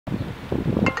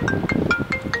He called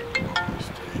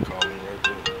me right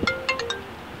there.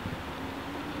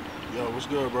 Yo, what's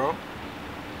good, bro?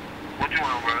 What you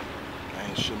want, bro?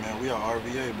 Ain't shit, man. We are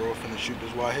RVA, bro. Finna shoot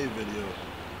this Why Hate video.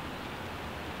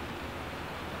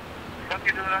 What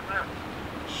you doing out there?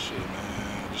 Shit,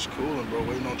 man. Just cooling, bro.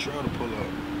 Waiting on Trell to pull up.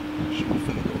 Shit, we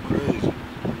finna go crazy.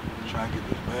 Trying to get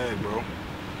this bag, bro.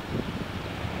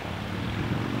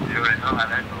 You already know how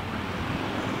that goes.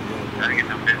 Gotta get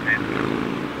them business.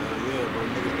 Yeah, bro.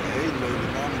 Niggas been hating lately.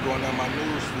 Now I'm going down my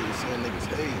news feed saying niggas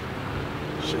hate.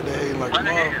 Shit, they hating like a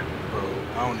mother. Bro,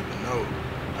 I don't even know.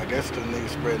 I guess the niggas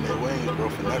spreading their wings, bro,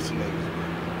 finessing niggas, bro. You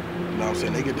know what I'm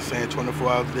saying? They get to saying 24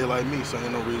 hours a day like me, so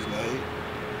ain't no reason to hate.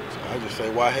 So I just say,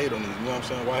 why hate on these? You know what I'm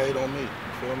saying? Why hate on me? You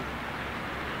feel me?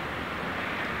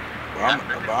 But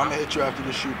I'm gonna hit you after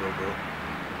the shoot, though, bro.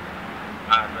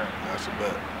 That's a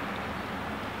bet.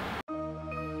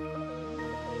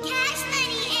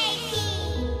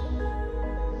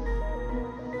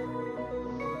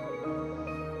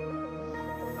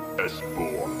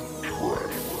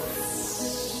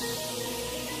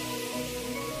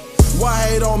 Why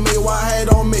hate on me? Why hate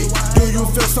on me? Do you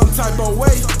feel some type of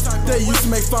way? They used to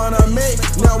make fun of me,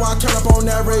 now I turn up on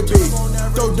every beat.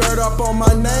 Throw dirt up on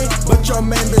my name, but your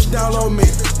main bitch download me.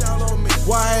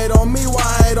 Why hate on me? Why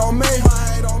hate on me?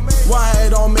 Why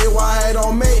hate on me? Why hate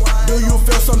on me? Do you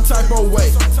feel some type of way?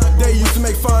 They used to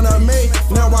make fun of me,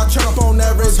 now I turn up on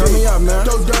every beat. Turn me up, man.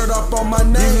 Throw dirt up on my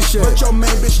name, but your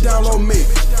main bitch download me.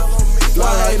 Why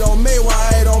hate on me?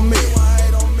 Why hate on me?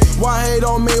 Why hate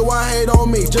on me? Why hate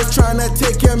on me? Just tryna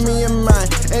take care of me and mine.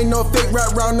 Ain't no fake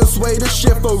rap round this way. This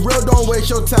shit for real, don't waste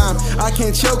your time. I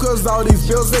can't chill cause all these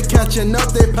bills they catching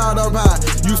up, they piled up high.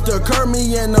 Used to curb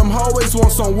me in them hallways,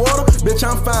 want some water? Bitch,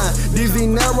 I'm fine. Deezy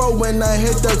narrow when I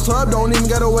hit the club, don't even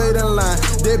gotta wait in line.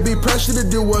 They be pressured to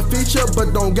do a feature,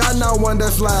 but don't got not one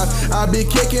that's live. I be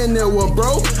kicking it with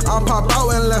bro, I pop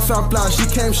out unless I fly. She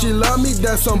came, she love me,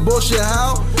 that's some bullshit,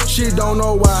 how? She don't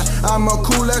know why. I'm a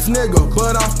cool ass nigga,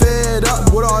 but I'm fed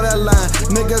up with all that line.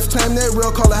 Niggas claim they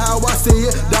real, call it how I see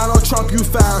it. Donald Trump, you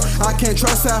fired. I can't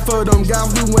trust half of them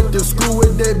guys we went to school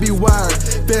with, they be wired.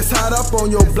 Fence hot up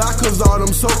on your block, cause all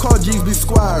them so-called G's be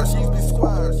squires.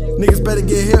 Niggas better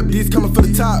get hip, these coming for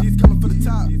the top.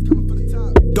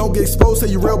 Don't get exposed, say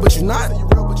you real, but you not.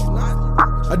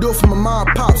 I do it for my mom,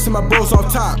 pops, and my bros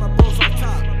off top.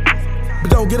 But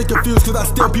don't get it confused, cause I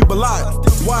steal people alive.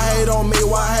 Why hate on me?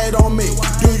 Why hate on me?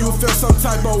 Do you feel some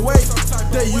type of way?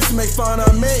 They used to make fun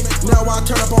of me, now I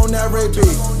turn up on every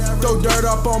beat. Throw dirt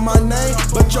up on my name,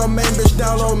 but your main bitch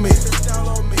download me.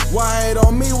 Why hate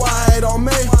on me? Why hate on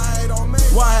me?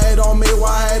 Why hate on me?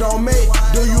 Why hate on me?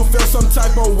 Do you feel some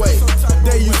type of way?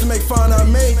 They used to make fun of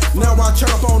me, now I turn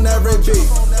up on every beat.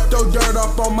 Throw dirt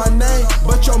up on my name,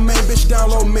 but your main bitch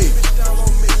download me.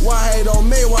 Why hate on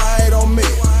me? Why hate on me?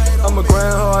 I'ma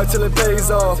grind hard till it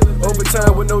pays off.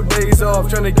 Overtime with no days off.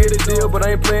 Tryna get a deal, but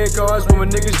I ain't playing cards. When my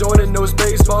niggas joining, no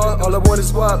space bar. All I want is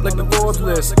swap like the Forbes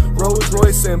list. Rolls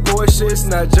Royce and Porsches.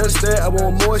 Not just that, I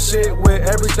want more shit with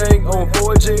everything on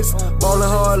 4Gs. Ballin'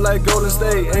 hard like Golden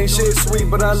State. Ain't shit sweet,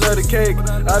 but I love the cake.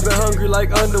 I've been hungry like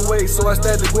underweight, so I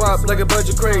stack the guap like a bunch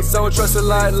of crates. I don't trust a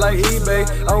lot like eBay.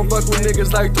 I don't fuck with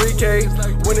niggas like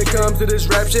 3K. When it comes to this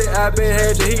rap shit, I've been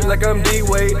had to heat like I'm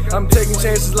D-Wade. I'm taking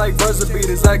chances like buzzer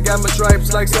beaters. I got my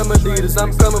stripes like some Adidas.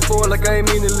 I'm coming forward like I ain't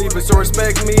mean to leave it, so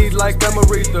respect me like I'm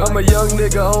Aretha. I'm a young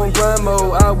nigga on grind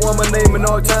mode. I want my name in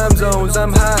all time zones.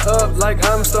 I'm high up like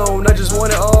I'm stoned. I just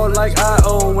want it all like I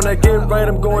own. When I get right,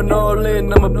 I'm going all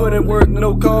in. I'ma put in work,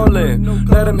 no calling.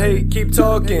 Let them hate, keep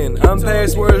talking. I'm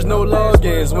passwords, no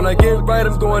logins. When I get right,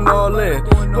 I'm going all in.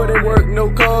 Put in work,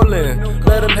 no calling.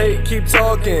 Let them hate, keep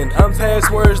talking. I'm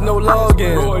passwords, no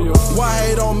login. Why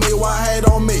hate on me? Why hate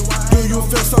on me? Do you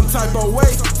feel some type of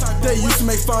way? They used to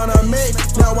make fun of me,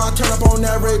 now I turn up on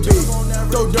every beat.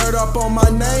 Throw dirt up on my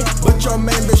name, but your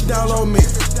main bitch download me.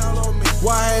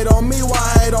 Why hate on me? Why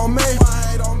hate on me?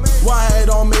 Why hate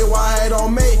on me? Why hate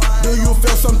on me? Do you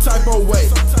feel some type of way?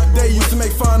 They used to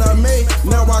make fun of me,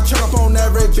 now I turn up on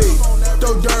every beat.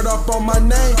 Throw dirt up on my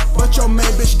name, but your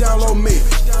main bitch download me.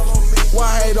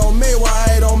 Why hate on me? Why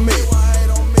hate on me?